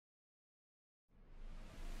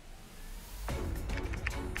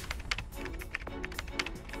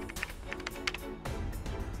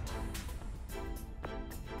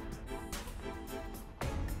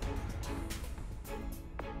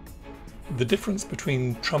the difference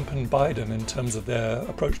between Trump and Biden in terms of their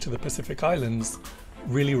approach to the Pacific Islands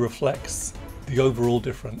really reflects the overall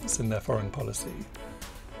difference in their foreign policy.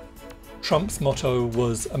 Trump's motto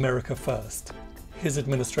was America first. His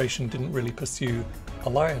administration didn't really pursue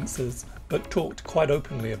alliances, but talked quite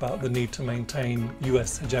openly about the need to maintain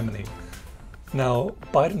US hegemony. Now,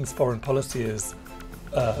 Biden's foreign policy is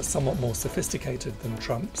somewhat more sophisticated than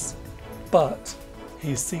Trump's, but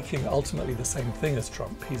he's seeking ultimately the same thing as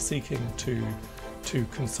Trump. He's seeking to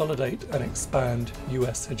consolidate and expand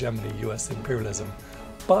US hegemony, US imperialism,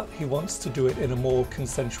 but he wants to do it in a more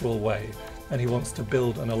consensual way, and he wants to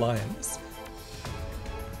build an alliance.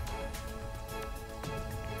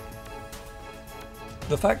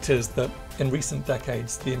 The fact is that in recent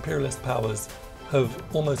decades, the imperialist powers have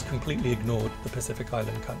almost completely ignored the Pacific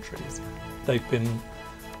Island countries. They've been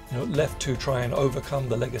left to try and overcome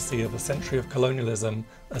the legacy of a century of colonialism,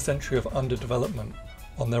 a century of underdevelopment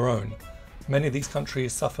on their own. Many of these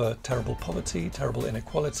countries suffer terrible poverty, terrible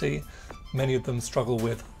inequality. Many of them struggle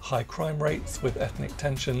with high crime rates, with ethnic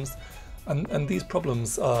tensions, and these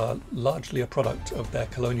problems are largely a product of their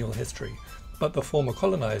colonial history. But the former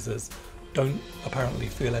colonizers don't apparently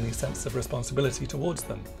feel any sense of responsibility towards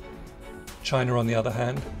them. China, on the other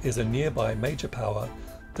hand, is a nearby major power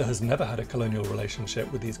that has never had a colonial relationship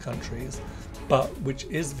with these countries, but which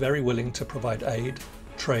is very willing to provide aid,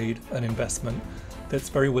 trade and investment, that's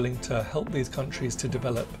very willing to help these countries to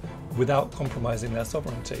develop without compromising their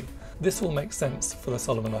sovereignty. This all makes sense for the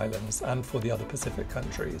Solomon Islands and for the other Pacific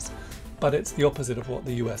countries, but it's the opposite of what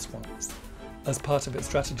the US wants. As part of its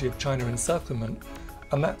strategy of China encirclement,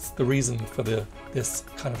 and that's the reason for this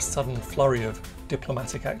kind of sudden flurry of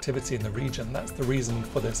diplomatic activity in the region. That's the reason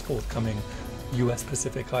for this forthcoming US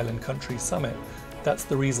Pacific Island Country Summit. That's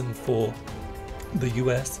the reason for the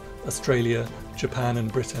US, Australia, Japan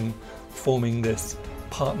and Britain forming this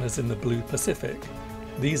Partners in the Blue Pacific.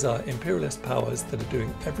 These are imperialist powers that are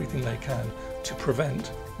doing everything they can to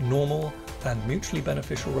prevent normal and mutually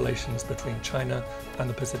beneficial relations between China and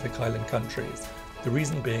the Pacific Island countries. The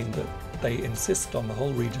reason being that they insist on the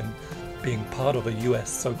whole region being part of a US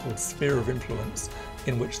so-called sphere of influence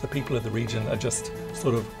in which the people of the region are just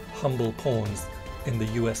sort of humble pawns in the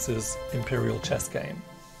US's imperial chess game.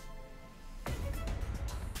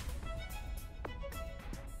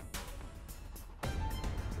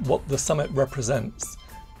 What the summit represents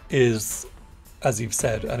is, as you've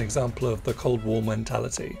said, an example of the Cold War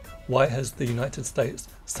mentality. Why has the United States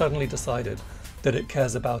suddenly decided that it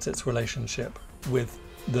cares about its relationship with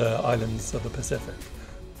the islands of the Pacific?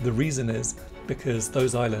 The reason is because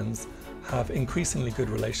those islands have increasingly good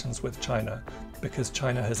relations with China, because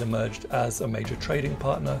China has emerged as a major trading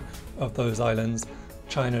partner of those islands.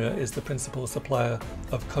 China is the principal supplier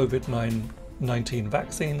of COVID-19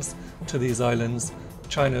 vaccines to these islands.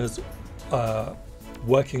 China's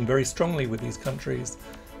working very strongly with these countries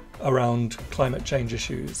around climate change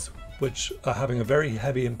issues, which are having a very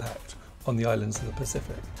heavy impact on the islands of the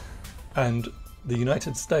Pacific. And the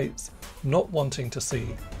United States, not wanting to see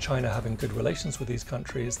China having good relations with these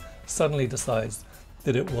countries, suddenly decides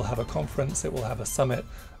that it will have a conference, it will have a summit,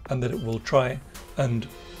 and that it will try and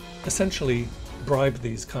essentially bribe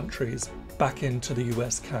these countries back into the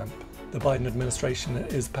US camp. The Biden administration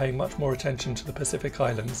is paying much more attention to the Pacific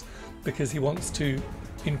Islands because he wants to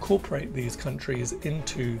incorporate these countries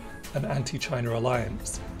into an anti-China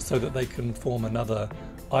alliance so that they can form another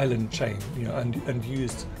island chain, and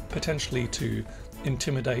used potentially to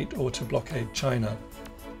intimidate or to blockade China.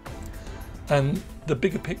 And the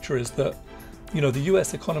bigger picture is that the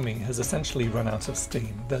US economy has essentially run out of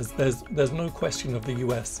steam. There's no question of the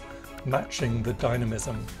US matching the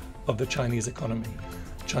dynamism of the Chinese economy.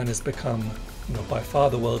 China's become by far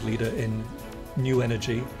the world leader in new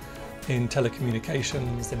energy, in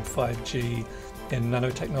telecommunications, in 5G, in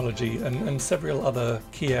nanotechnology and several other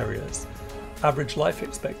key areas. Average life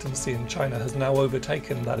expectancy in China has now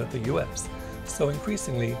overtaken that of the US. So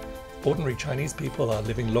increasingly, ordinary Chinese people are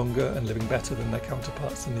living longer and living better than their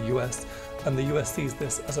counterparts in the US, and the US sees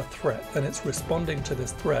this as a threat, and it's responding to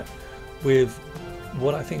this threat with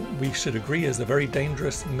what I think we should agree is a very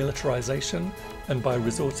dangerous militarization, and by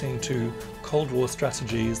resorting to Cold War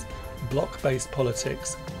strategies, bloc-based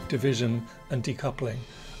politics, division and decoupling.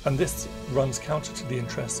 And this runs counter to the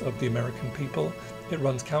interests of the American people, it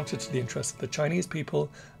runs counter to the interests of the Chinese people,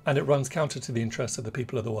 and it runs counter to the interests of the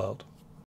people of the world.